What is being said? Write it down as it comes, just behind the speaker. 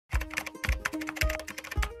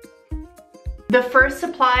The first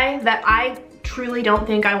supply that I truly don't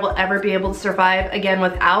think I will ever be able to survive again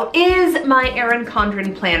without is my Erin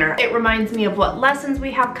Condren planner. It reminds me of what lessons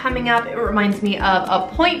we have coming up. It reminds me of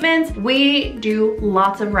appointments. We do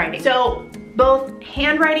lots of writing. So both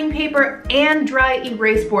handwriting paper and dry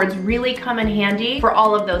erase boards really come in handy for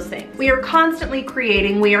all of those things. We are constantly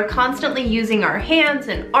creating, we are constantly using our hands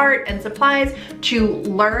and art and supplies to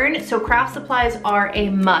learn, so craft supplies are a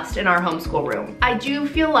must in our homeschool room. I do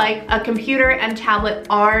feel like a computer and tablet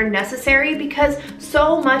are necessary because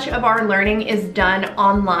so much of our learning is done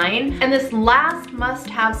online, and this last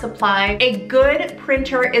must-have supply, a good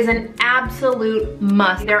printer, is an absolute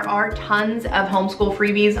must. There are tons of homeschool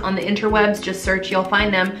freebies on the interwebs. Just search, you'll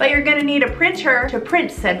find them, but you're gonna need a printer to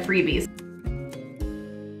print said freebies.